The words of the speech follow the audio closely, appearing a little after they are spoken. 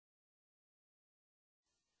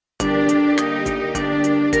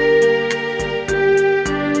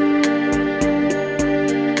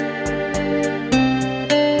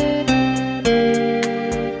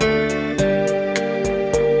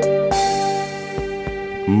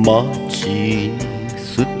街に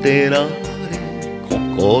捨てられ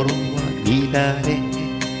心は乱れ、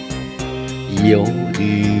夜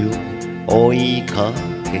を追いか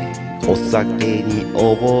けお酒に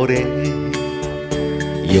溺れ、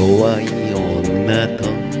弱い女と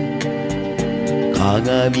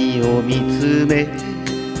鏡を見つめ、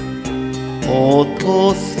落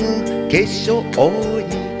とす化粧に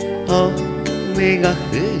雨が降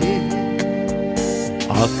る、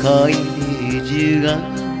赤いベージュが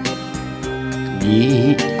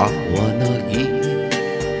似合わない、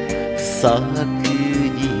咲く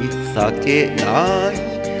に咲けない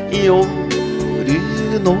夜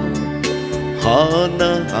の花。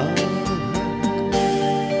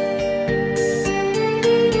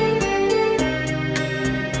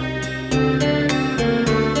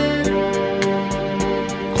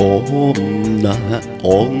こんな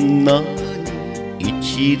女に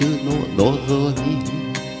一縷の望み、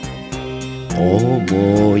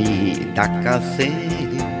思い抱かせる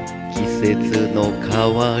季節の変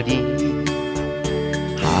わり、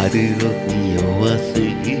春を匂わす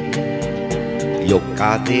夜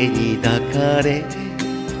風に抱かれ、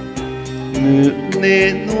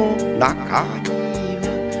胸の中には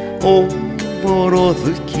おぼろ月、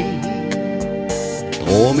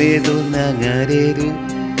とめど流れる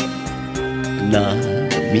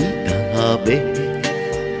涙べ、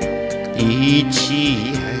一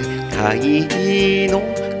回の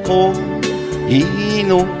恋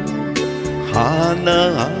の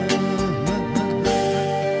花。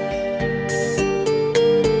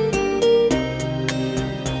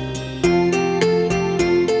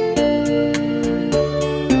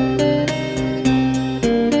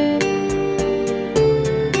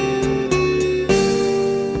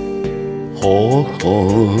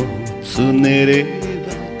頬つねれば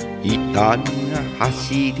痛みが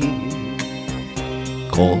走る、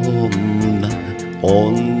こんな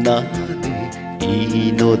女でい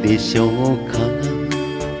いのでしょうか。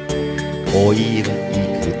恋は行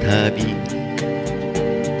くたび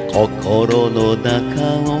心の中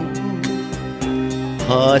を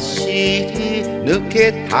走り抜け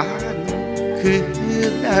たの、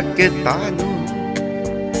砕けたの、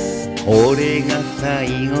これが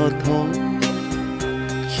最後と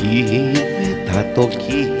決めた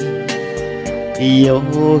時、夜の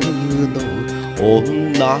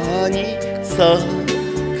女に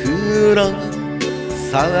桜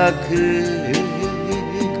咲く。